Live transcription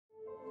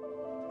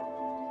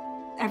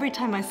Every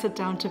time I sit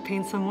down to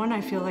paint someone, I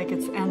feel like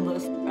it's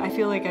endless. I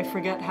feel like I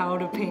forget how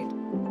to paint.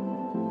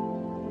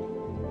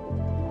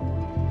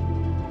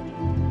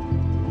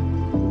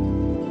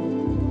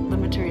 The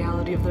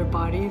materiality of their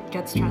body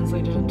gets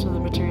translated into the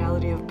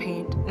materiality of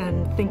paint,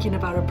 and thinking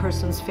about a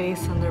person's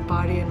face and their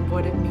body and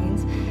what it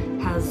means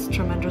has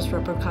tremendous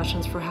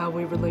repercussions for how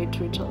we relate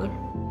to each other.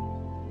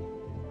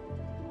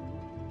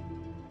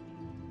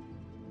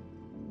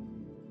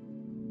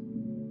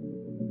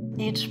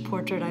 Each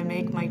portrait I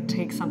make might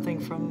take something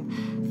from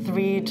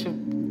 3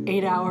 to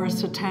 8 hours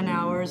to 10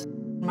 hours.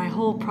 My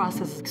whole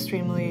process is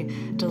extremely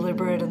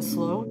deliberate and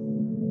slow.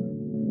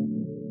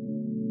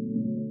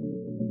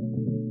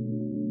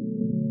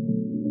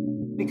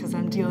 Because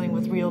I'm dealing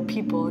with real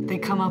people, they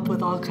come up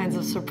with all kinds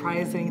of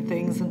surprising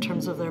things in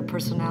terms of their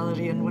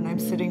personality, and when I'm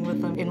sitting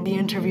with them in the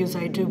interviews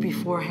I do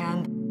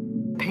beforehand,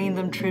 paying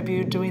them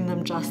tribute, doing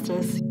them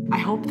justice, I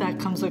hope that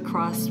comes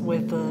across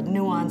with the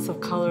nuance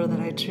of color that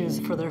I choose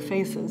for their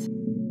faces.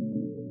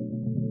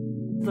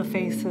 The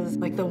face is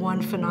like the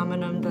one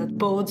phenomenon that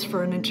bodes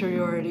for an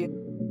interiority.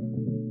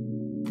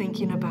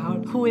 Thinking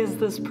about who is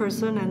this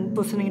person and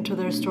listening to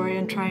their story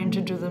and trying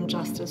to do them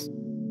justice.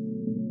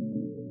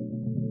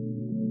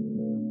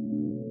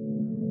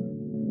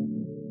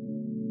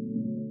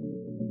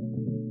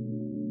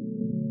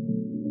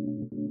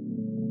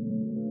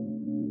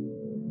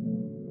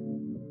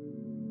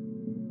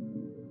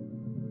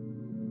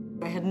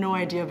 I had no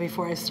idea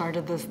before I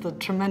started this the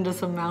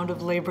tremendous amount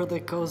of labor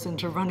that goes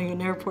into running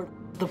an airport.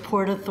 The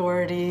Port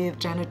Authority,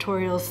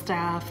 janitorial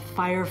staff,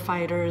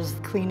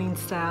 firefighters, cleaning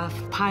staff,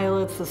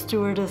 pilots, the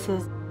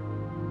stewardesses.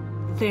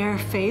 Their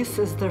face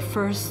is their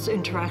first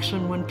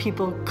interaction when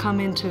people come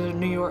into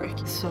New York.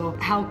 So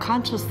how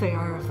conscious they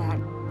are of that.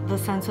 The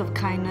sense of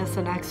kindness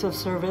and acts of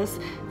service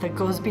that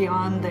goes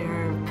beyond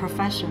their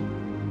profession.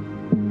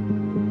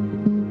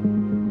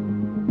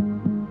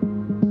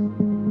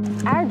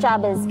 Our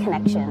job is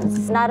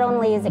connections. Not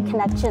only is it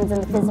connections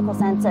in the physical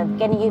sense of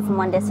getting you from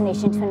one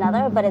destination to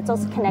another, but it's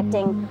also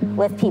connecting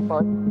with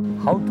people.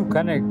 How to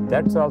connect,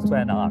 that's also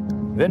an art.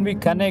 When we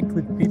connect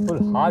with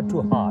people heart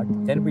to heart,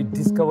 then we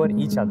discover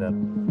each other.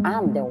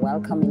 I'm the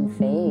welcoming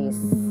face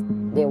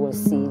they will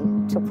see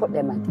to put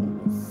them at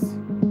ease.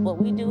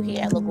 What we do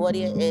here at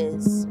LaGuardia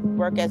is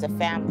work as a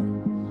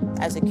family,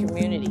 as a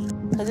community,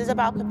 because it's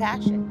about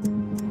compassion.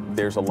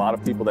 There's a lot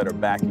of people that are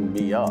backing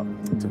me up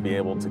to be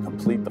able to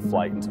complete the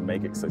flight and to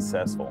make it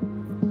successful.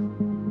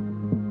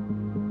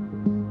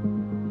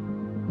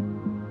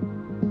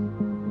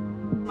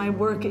 My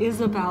work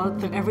is about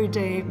the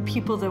everyday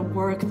people that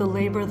work, the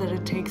labor that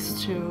it takes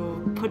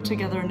to put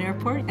together an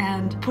airport,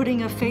 and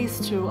putting a face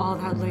to all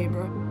that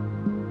labor.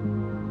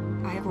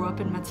 I grew up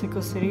in Mexico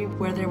City,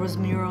 where there was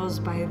murals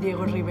by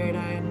Diego Rivera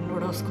and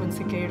Orozco and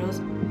Siqueiros,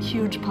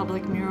 huge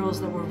public murals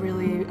that were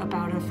really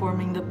about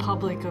informing the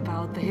public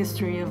about the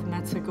history of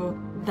Mexico.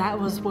 That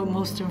was what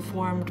most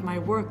informed my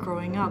work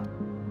growing up.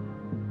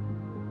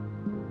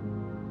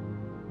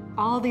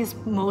 All these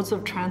modes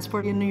of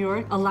transport in New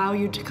York allow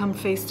you to come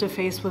face to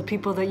face with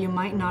people that you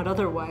might not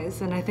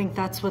otherwise, and I think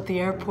that's what the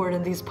airport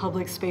and these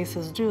public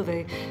spaces do.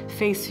 They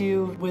face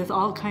you with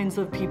all kinds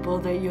of people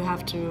that you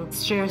have to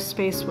share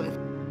space with.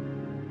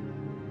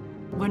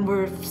 When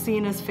we're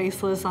seen as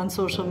faceless on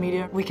social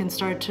media, we can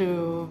start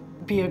to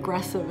be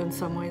aggressive in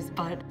some ways,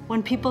 but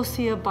when people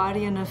see a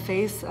body and a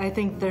face, I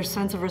think their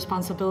sense of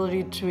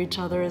responsibility to each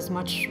other is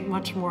much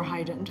more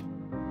heightened.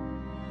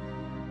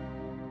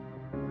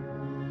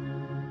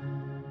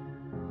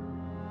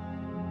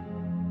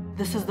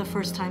 This is the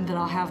first time that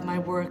I'll have my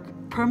work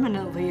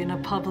permanently in a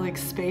public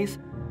space.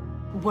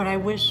 What I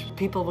wish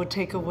people would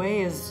take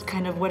away is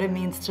kind of what it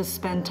means to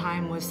spend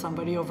time with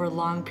somebody over a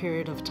long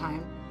period of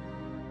time.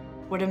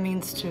 What it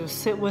means to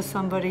sit with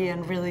somebody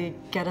and really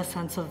get a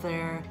sense of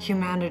their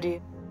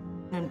humanity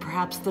and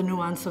perhaps the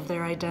nuance of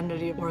their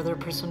identity or their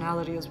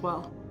personality as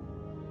well.